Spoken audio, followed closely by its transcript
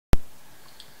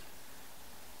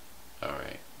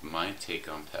My take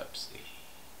on Pepsi.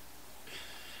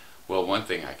 Well, one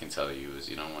thing I can tell you is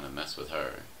you don't want to mess with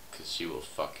her, because she will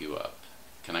fuck you up.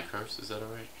 Can I curse? Is that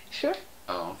alright? Sure.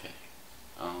 Oh, okay.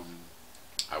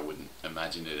 I wouldn't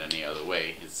imagine it any other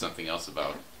way. It's something else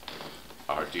about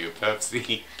our dear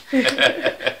Pepsi.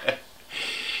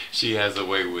 She has a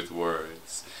way with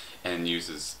words and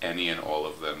uses any and all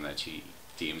of them that she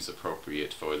deems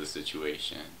appropriate for the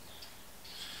situation.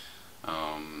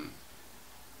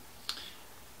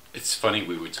 It's funny,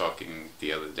 we were talking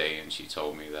the other day and she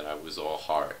told me that I was all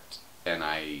heart, and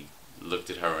I looked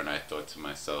at her and I thought to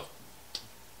myself,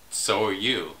 so are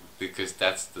you, because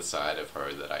that's the side of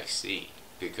her that I see,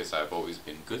 because I've always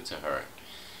been good to her.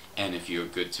 And if you're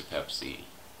good to Pepsi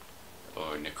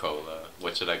or Nicola,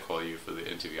 what should I call you for the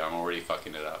interview? I'm already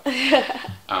fucking it up.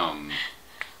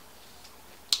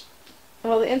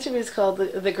 Well, the interview is called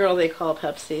the Girl They Call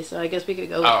Pepsi, so I guess we could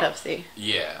go with Pepsi.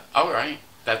 Yeah, alright.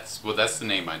 That's the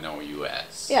name I know you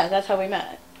as. Yeah, that's how we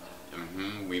met.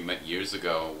 We met years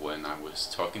ago when I was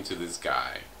talking to this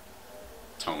guy,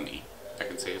 Tony. I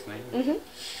can say his name?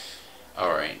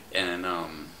 Alright, and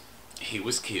he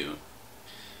was cute.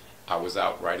 I was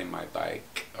out riding my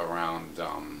bike around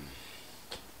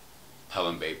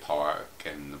Pelham Bay Park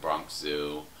and the Bronx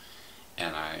Zoo,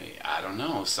 and I don't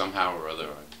know, somehow or other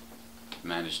I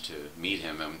managed to meet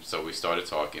him, and so we started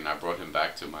talking. I brought him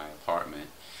back to my apartment,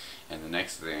 and the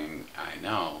next thing I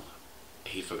know,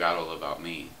 he forgot all about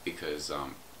me, because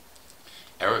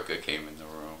Erica came in the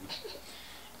room,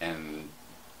 and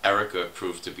Erica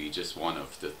proved to be just one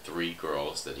of the 3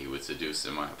 girls that he would seduce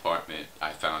in my apartment.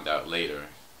 I found out later,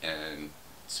 and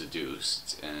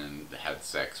seduced and had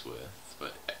sex with,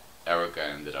 but Erica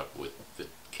ended up with the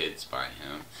kids by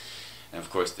him, and of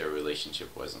course their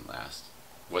relationship wasn't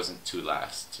to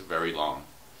last very long,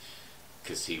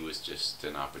 because he was just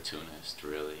an opportunist,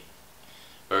 really.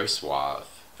 Very suave,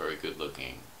 very good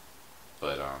looking,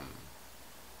 but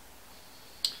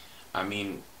I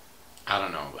mean, I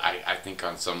don't know, I think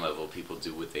on some level people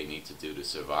do what they need to do to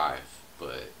survive,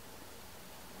 but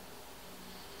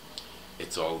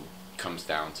it's all comes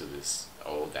down to this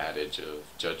old adage of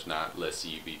judge not lest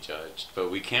ye be judged,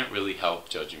 but we can't really help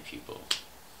judging people.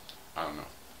 I don't know.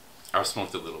 I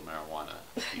smoked a little marijuana,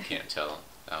 you can't tell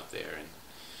out there, and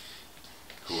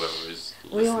whoever is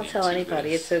listening, we won't tell anybody,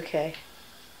 this, it's okay.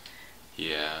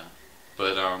 Yeah,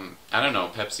 but I don't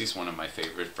know, Pepsi's one of my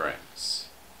favorite friends,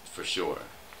 for sure,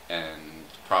 and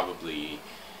probably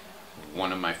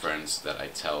one of my friends that I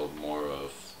tell more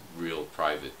of real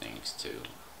private things to,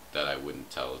 that I wouldn't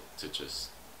tell to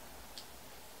just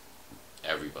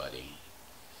everybody.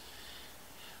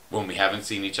 When we haven't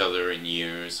seen each other in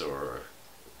years or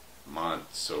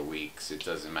months or weeks, it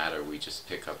doesn't matter, we just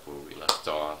pick up where we left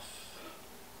off.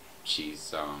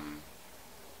 She's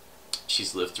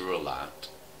lived through a lot.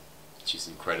 She's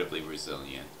incredibly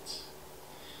resilient.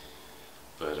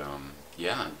 But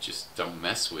yeah, just don't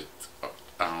mess with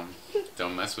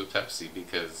Pepsi,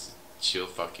 because she'll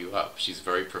fuck you up. She's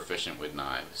very proficient with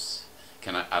knives.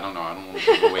 I don't know, I don't want to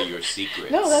give away your secrets.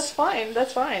 No, that's fine,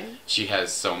 that's fine. She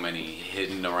has so many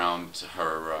hidden around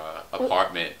her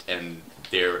apartment, and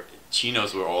she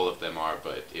knows where all of them are,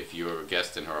 but if you're a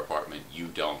guest in her apartment, you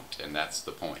don't, and that's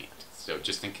the point. So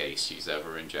just in case she's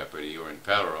ever in jeopardy or in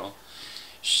peril,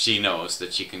 she knows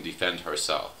that she can defend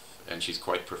herself, and she's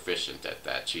quite proficient at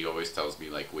that. She always tells me,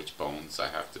 like, which bones I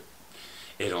have to...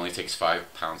 It only takes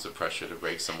 5 pounds of pressure to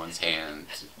break someone's hand.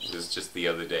 It was just the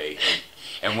other day.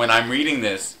 And when I'm reading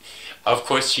this, of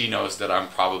course she knows that I'm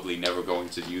probably never going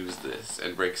to use this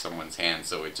and break someone's hand,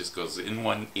 so it just goes in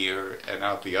one ear and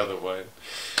out the other one.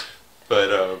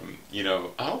 But, you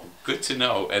know, oh, good to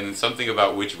know. And something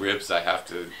about which ribs I have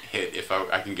to hit if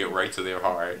I can get right to their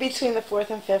heart. Between the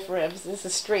 4th and 5th ribs. This is a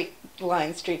straight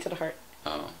line, straight to the heart.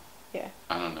 Oh. Yeah.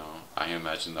 I don't know. I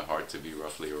imagine the heart to be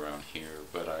roughly around here,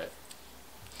 but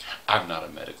I'm not a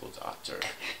medical doctor.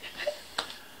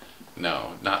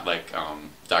 No, not like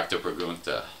Dr.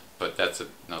 Pregunta, but that's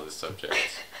another subject.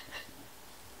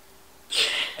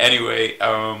 Anyway,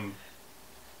 I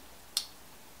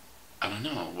don't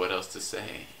know what else to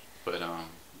say, but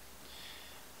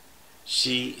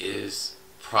she is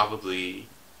probably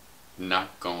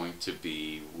not going to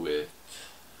be with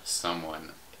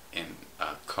someone in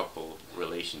a couple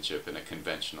relationship in a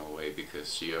conventional way,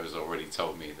 because she has already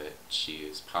told me that she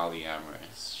is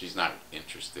polyamorous. She's not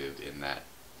interested in that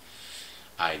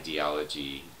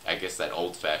ideology, I guess that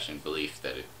old-fashioned belief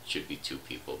that it should be 2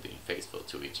 people being faithful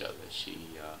to each other.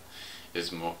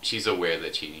 She's aware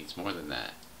that she needs more than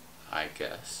that, I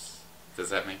guess. Does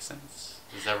that make sense?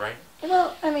 Is that right?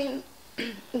 Well, I mean,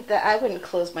 I wouldn't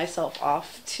close myself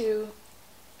off to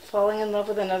falling in love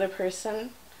with another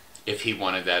person. if he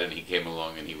wanted that and he came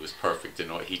along and he was perfect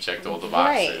and he checked all the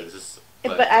Right. boxes.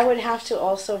 But I would have to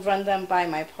also run them by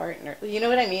my partner. You know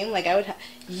what I mean? Like I would.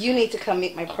 You need to come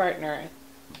meet my partner.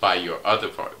 By your other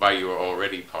part, by your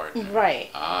already partner.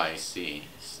 Right. Ah, I see.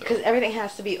 Because everything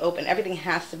has to be open. Everything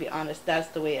has to be honest. That's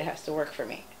the way it has to work for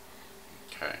me.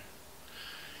 Okay.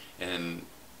 And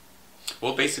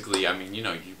well, basically, I mean,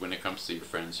 when it comes to your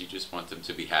friends, you just want them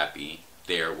to be happy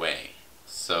their way.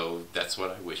 So that's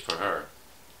what I wish for her.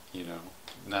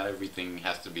 Not everything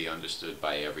has to be understood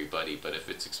by everybody, but if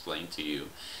it's explained to you,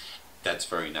 that's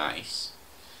very nice,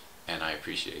 and I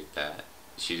appreciate that.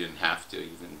 She didn't have to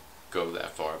even go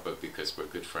that far, but because we're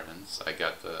good friends, I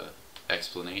got the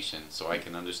explanation, so I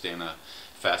can understand a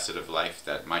facet of life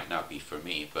that might not be for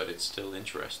me, but it's still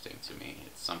interesting to me.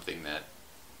 It's something that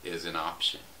is an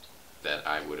option that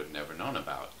I would have never known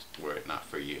about were it not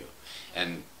for you.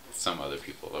 And some other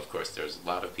people. Of course, there's a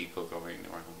lot of people going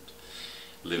around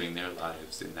living their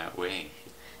lives in that way.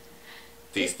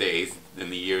 These days,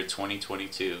 in the year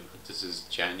 2022, this is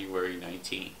January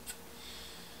 19th.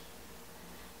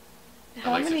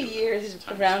 How many years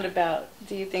roundabout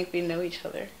do you think we know each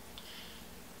other?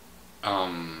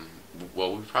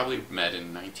 Well, we probably met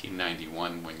in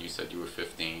 1991 when you said you were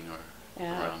 15 or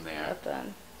around there. About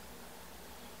then.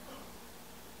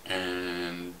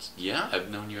 And yeah, I've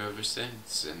known you ever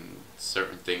since, and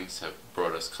certain things have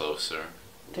brought us closer.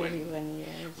 31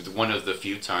 years. One of the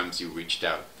few times you reached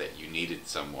out that you needed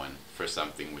someone for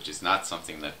something, which is not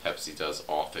something that Pepsi does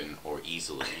often or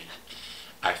easily.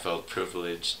 I felt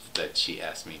privileged that she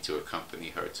asked me to accompany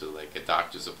her to like a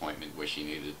doctor's appointment where she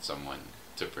needed someone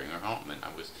to bring her home, and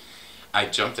I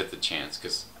jumped at the chance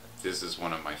because this is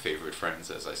one of my favorite friends,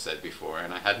 as I said before,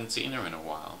 and I hadn't seen her in a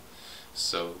while.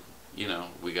 So,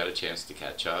 we got a chance to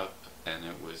catch up, and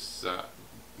it was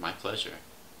my pleasure.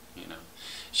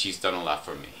 She's done a lot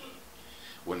for me.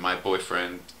 When my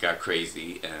boyfriend got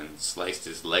crazy and sliced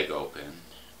his leg open,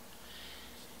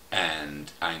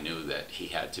 and I knew that he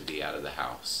had to be out of the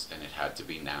house, and it had to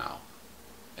be now.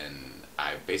 And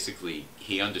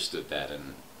he understood that,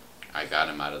 and I got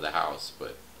him out of the house.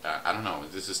 But I don't know,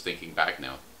 this is thinking back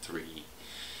now, 3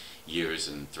 years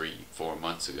and 4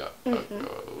 months ago.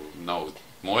 No,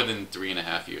 more than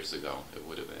 3.5 years ago, it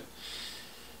would have been.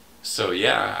 So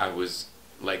yeah, I was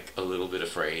like a little bit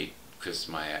afraid because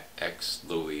my ex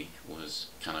Louis was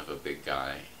kind of a big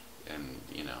guy and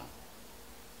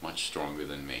much stronger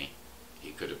than me. He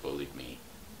could have bullied me,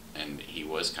 and he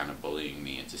was kind of bullying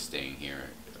me into staying here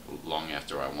long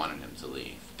after I wanted him to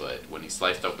leave. But when he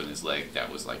sliced open his leg,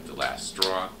 that was like the last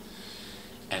straw,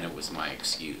 and it was my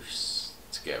excuse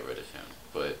to get rid of him.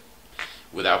 But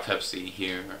without Pepsi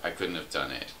here, I couldn't have done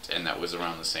it. And that was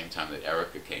around the same time that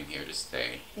Erica came here to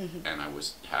stay. And I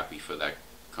was happy for that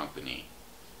company.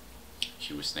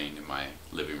 She was staying in my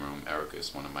living room. Erica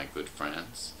is one of my good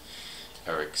friends.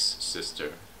 Eric's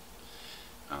sister.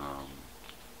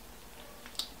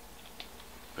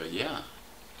 But yeah.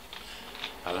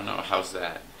 I don't know. How's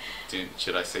that?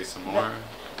 Should I say some more?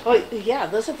 Oh, yeah.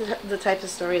 Those are the types of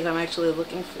stories I'm actually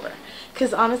looking for.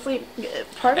 Because honestly,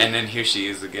 And then here she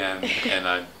is again, and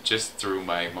I just threw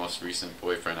my most recent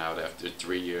boyfriend out after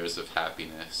 3 years of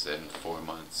happiness and 4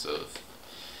 months of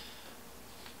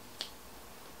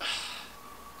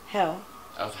hell.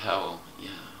 Of hell, yeah.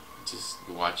 Just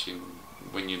watching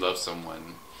when you love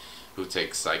someone who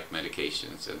takes psych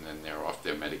medications and then they're off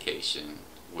their medication,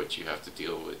 what you have to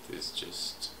deal with is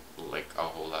just like a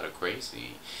whole lot of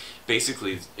crazy.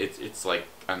 Basically, it's like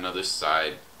another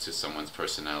side to someone's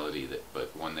personality,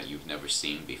 but one that you've never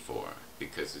seen before,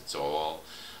 because it's all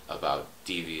about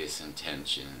devious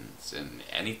intentions, and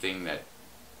anything that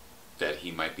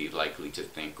he might be likely to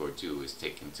think or do is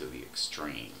taken to the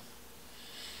extreme.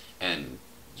 And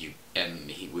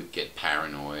he would get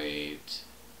paranoid,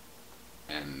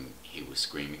 and he was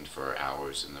screaming for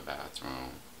hours in the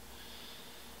bathroom.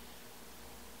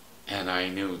 And I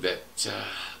knew that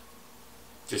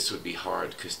this would be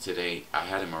hard, because today I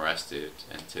had him arrested,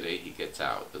 and today he gets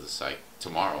out of the psych.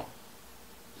 Tomorrow,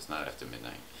 it's not after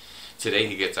midnight. Today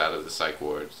he gets out of the psych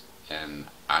ward, and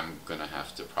I'm gonna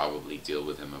have to probably deal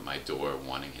with him at my door,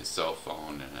 wanting his cell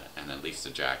phone and at least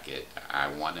a jacket. I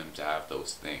want him to have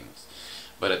those things,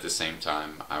 but at the same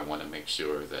time, I want to make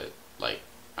sure that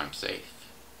I'm safe.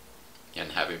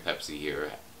 And having Pepsi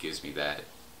here gives me that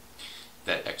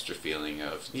extra feeling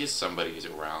of, yes, somebody is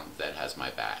around that has my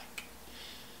back.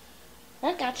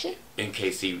 I got you. In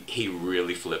case he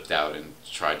really flipped out and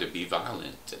tried to be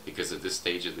violent. Because at this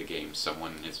stage of the game,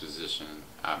 someone in his position,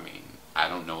 I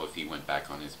don't know if he went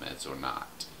back on his meds or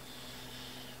not.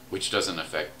 Which doesn't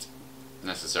affect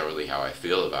necessarily how I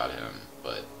feel about him,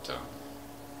 but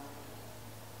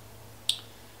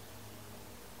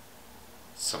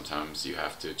sometimes you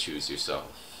have to choose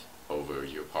yourself over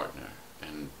your partner.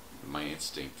 And my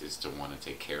instinct is to want to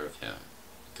take care of him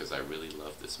because I really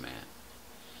love this man.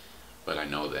 But I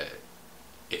know that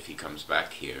if he comes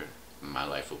back here, my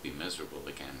life will be miserable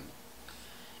again.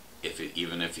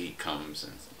 Even if he comes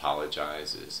and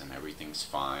apologizes and everything's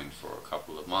fine for a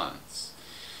couple of months,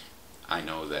 I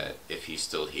know that if he's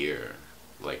still here,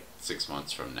 like 6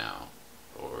 months from now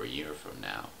or a year from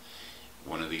now,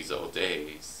 one of these old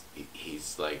days,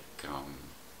 he's like,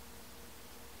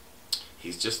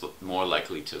 he's just more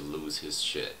likely to lose his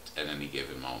shit at any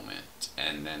given moment.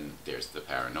 And then there's the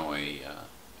paranoia,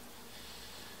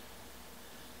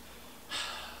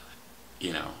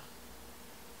 you know.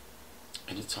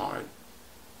 And it's hard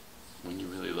when you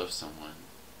really love someone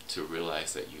to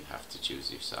realize that you have to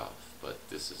choose yourself. But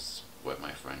this is what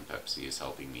my friend Pepsi is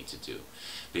helping me to do,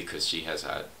 because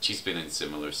she's been in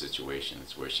similar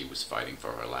situations where she was fighting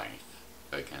for her life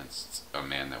against a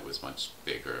man that was much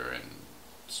bigger and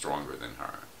stronger than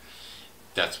her.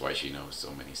 That's why she knows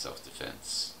so many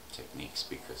self-defense techniques,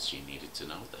 because she needed to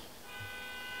know them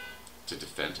to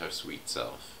defend her sweet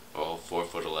self. All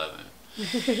 4'11"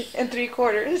 and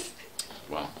 3/4.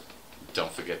 Well,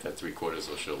 don't forget that 3/4,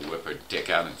 or she'll whip her dick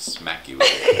out and smack you with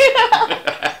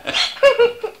it.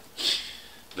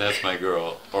 That's my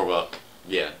girl. Or, well,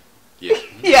 yeah. Yeah.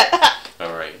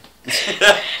 All right.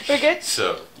 We're good?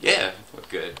 So, yeah, we're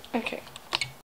good. Okay.